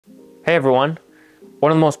Hey everyone!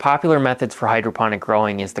 One of the most popular methods for hydroponic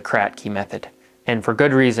growing is the Kratky method. And for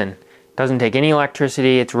good reason. It doesn't take any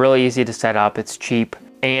electricity, it's really easy to set up, it's cheap,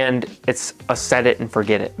 and it's a set it and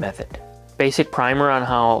forget it method. Basic primer on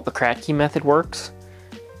how the Kratky method works.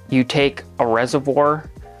 You take a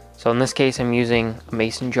reservoir, so in this case I'm using a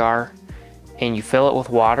mason jar, and you fill it with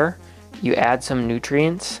water, you add some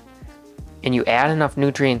nutrients, and you add enough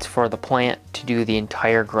nutrients for the plant to do the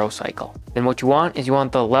entire grow cycle. Then what you want is you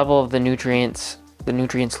want the level of the nutrient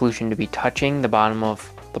solution to be touching the bottom of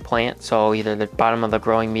the plant, so either the bottom of the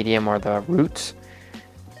growing medium or the roots.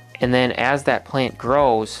 And then as that plant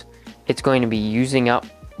grows, it's going to be using up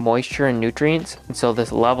moisture and nutrients, and so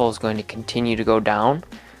this level is going to continue to go down,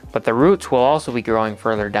 but the roots will also be growing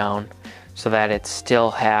further down so that it still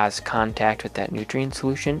has contact with that nutrient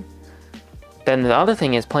solution. Then the other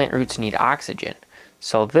thing is plant roots need oxygen.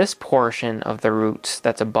 So this portion of the roots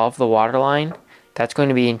that's above the water line, that's going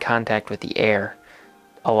to be in contact with the air,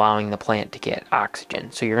 allowing the plant to get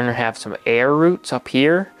oxygen. So you're going to have some air roots up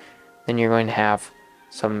here, then you're going to have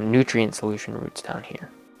some nutrient solution roots down here.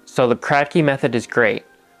 So the Kratky method is great,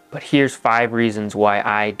 but here's 5 reasons why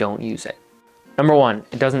I don't use it. Number 1,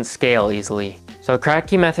 it doesn't scale easily. So the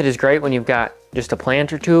Kratky method is great when you've got just a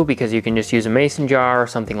plant or two because you can just use a mason jar or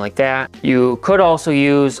something like that. You could also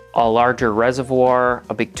use a larger reservoir,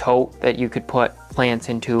 a big tote that you could put plants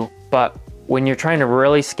into. But when you're trying to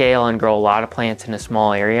really scale and grow a lot of plants in a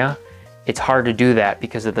small area, it's hard to do that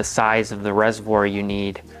because of the size of the reservoir you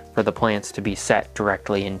need for the plants to be set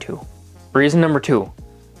directly into. Reason number 2,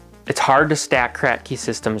 it's hard to stack Kratky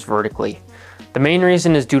systems vertically. The main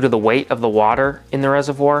reason is due to the weight of the water in the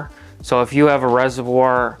reservoir. So if you have a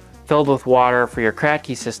reservoir filled with water for your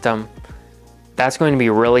Kratky system, that's going to be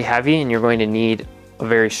really heavy and you're going to need a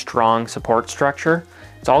very strong support structure.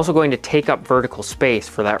 It's also going to take up vertical space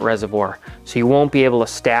for that reservoir, so you won't be able to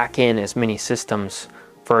stack in as many systems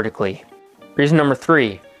vertically. Reason number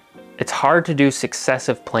 3, it's hard to do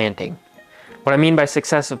successive planting. What I mean by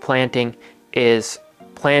successive planting is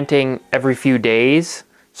planting every few days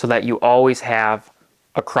so that you always have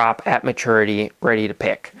a crop at maturity ready to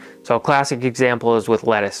pick. So a classic example is with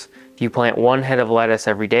lettuce. If you plant 1 head of lettuce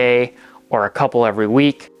every day or a couple every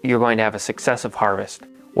week, you're going to have a successive harvest.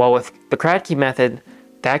 Well, with the Kratky method,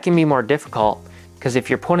 that can be more difficult because if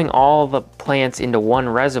you're putting all the plants into one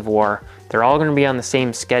reservoir, they're all going to be on the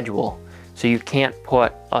same schedule. So you can't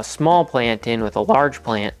put a small plant in with a large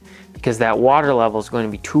plant because that water level is going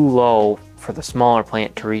to be too low for the smaller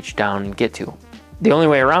plant to reach down and get to. The only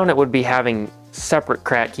way around it would be having separate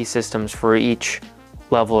Kratky systems for each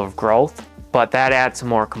level of growth, but that adds some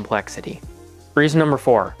more complexity. Reason number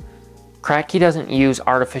 4, Kratky doesn't use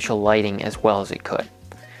artificial lighting as well as it could.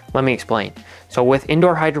 Let me explain. So with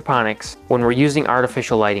indoor hydroponics, when we're using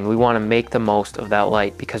artificial lighting, we want to make the most of that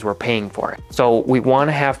light because we're paying for it. So we want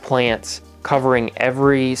to have plants covering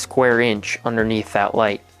every square inch underneath that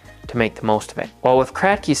light to make the most of it. Well, with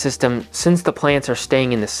Kratky system, since the plants are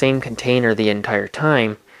staying in the same container the entire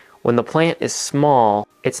time, when the plant is small,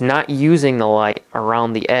 it's not using the light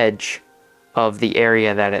around the edge of the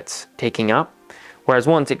area that it's taking up. Whereas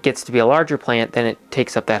once it gets to be a larger plant, then it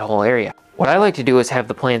takes up that whole area. What I like to do is have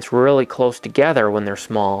the plants really close together when they're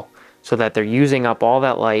small so that they're using up all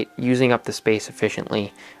that light, using up the space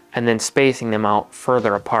efficiently, and then spacing them out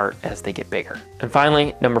further apart as they get bigger. And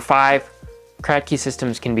finally, number 5, Kratky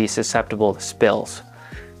systems can be susceptible to spills.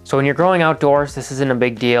 So when you're growing outdoors, this isn't a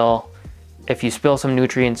big deal. If you spill some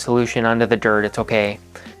nutrient solution onto the dirt, it's okay.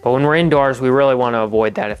 But when we're indoors, we really want to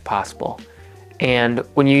avoid that if possible. And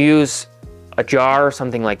when you use a jar or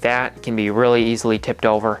something like that, it can be really easily tipped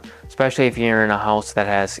over, especially if you're in a house that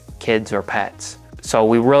has kids or pets. So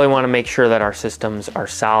we really want to make sure that our systems are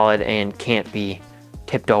solid and can't be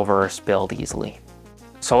tipped over or spilled easily.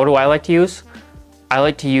 So what do I like to use? I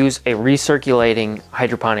like to use a recirculating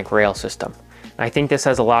hydroponic rail system. And I think this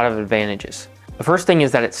has a lot of advantages. The first thing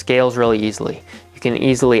is that it scales really easily. You can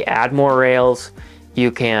easily add more rails, you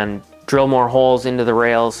can drill more holes into the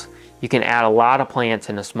rails, you can add a lot of plants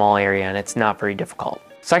in a small area and it's not very difficult.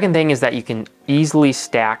 Second thing is that you can easily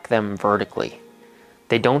stack them vertically.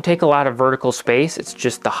 They don't take a lot of vertical space, it's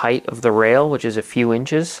just the height of the rail, which is a few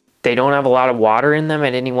inches. They don't have a lot of water in them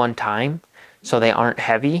at any one time, so they aren't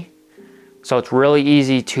heavy. So it's really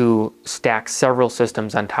easy to stack several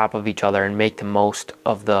systems on top of each other and make the most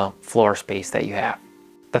of the floor space that you have.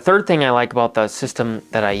 The third thing I like about the system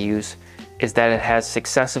that I use is that it has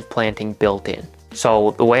successive planting built in.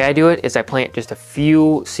 So the way I do it is I plant just a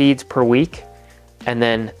few seeds per week, and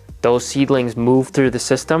then those seedlings move through the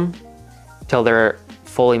system till they're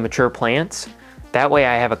fully mature plants. That way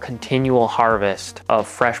I have a continual harvest of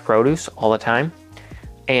fresh produce all the time.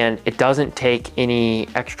 and it doesn't take any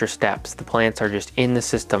extra steps. The plants are just in the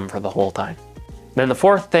system for the whole time. Then the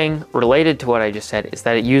fourth thing related to what I just said is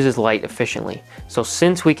that it uses light efficiently. So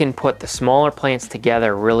since we can put the smaller plants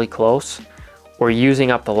together really close, we're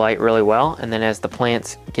using up the light really well, and then as the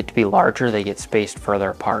plants get to be larger, they get spaced further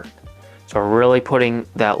apart. So we're really putting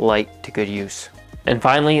that light to good use. And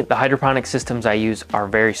finally, the hydroponic systems I use are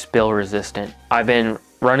very spill resistant. I've been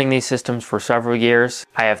running these systems for several years.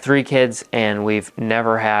 I have 3 kids and we've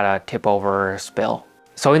never had a tip over or a spill.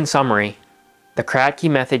 So in summary, the Kratky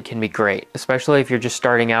method can be great, especially if you're just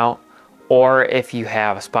starting out, or if you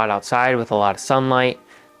have a spot outside with a lot of sunlight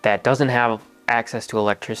that doesn't have access to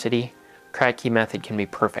electricity. Kratky method can be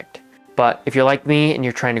perfect. But if you're like me and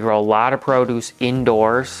you're trying to grow a lot of produce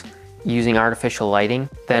indoors using artificial lighting,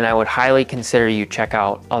 then I would highly consider you check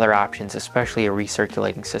out other options, especially a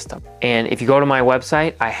recirculating system. And if you go to my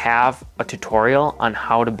website, I have a tutorial on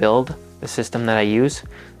how to build the system that I use.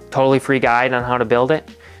 Totally free guide on how to build it.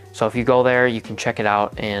 So if you go there, you can check it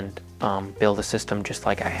out and build a system just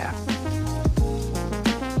like I have.